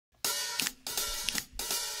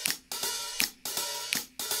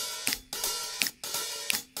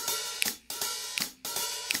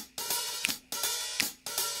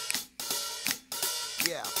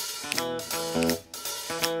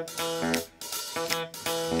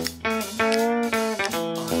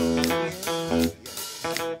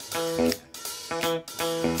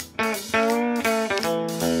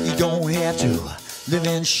You don't have to live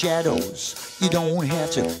in shadows. You don't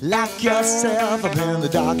have to lock yourself up in the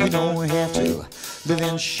dark. You don't have to live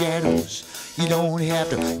in shadows. You don't have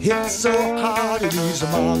to hit so hard it leaves a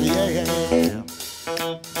mark. Yeah.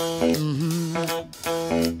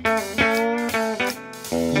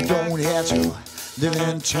 You don't have to live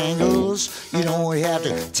in tangles. You don't have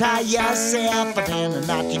to tie yourself up in a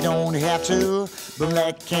knot. You don't have to burn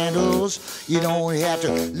like candles. You don't have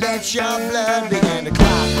to let your blood begin to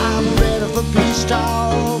clot. I'm ready for peace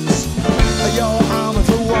talks. Your army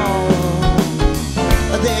for war.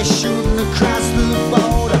 They're shooting across the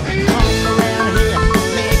border. Come around here,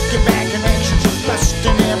 making back connections,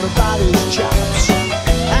 busting everybody's chops. I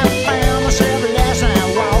found myself last night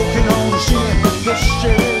walking on the street. This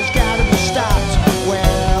shit has gotta be stopped.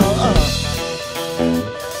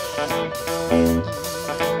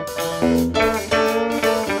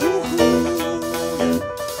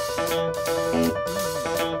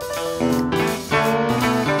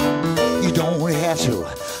 You don't have to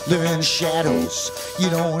live in shadows. You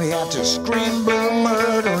don't have to scream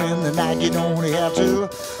murder in the night. You don't have to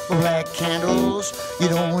black candles. You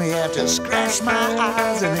don't have to scratch my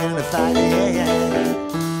eyes and in the fight.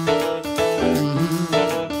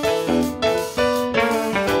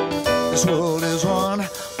 This world is one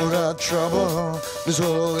world of trouble. This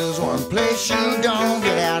world is one place you don't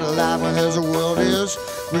get out alive. When there's a world is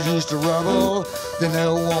reduced to rubble, then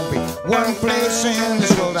there won't be one place in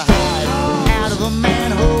this world to hide. Out of a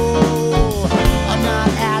manhole, I'm not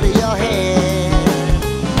out of your head.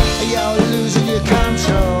 You're losing your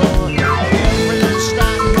control. Everything's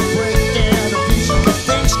starting to break down to pieces.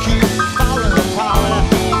 Things keep falling apart.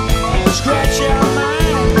 Scratch your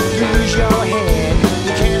mind, lose your head.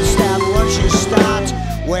 You can't stop once you start.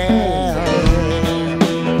 Well,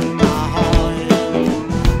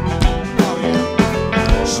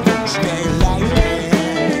 stay like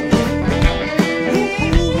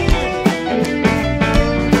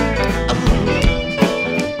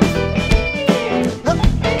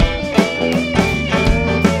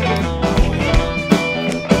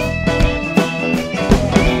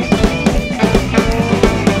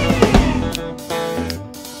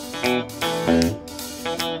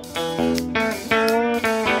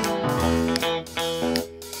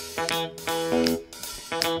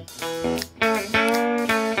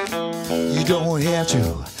you don't have to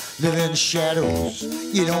live in shadows.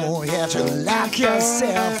 You don't have to lock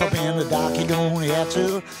yourself up in the dark. You don't have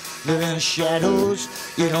to live in shadows.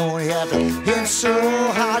 You don't have to hit so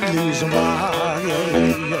hard to lose a mark.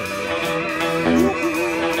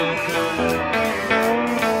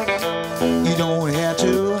 You don't have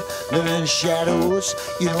to live in shadows.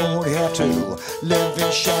 You don't have to live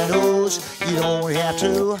in shadows. You don't have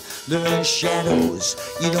to live in shadows.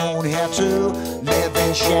 You don't have to live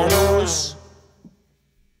in shadows.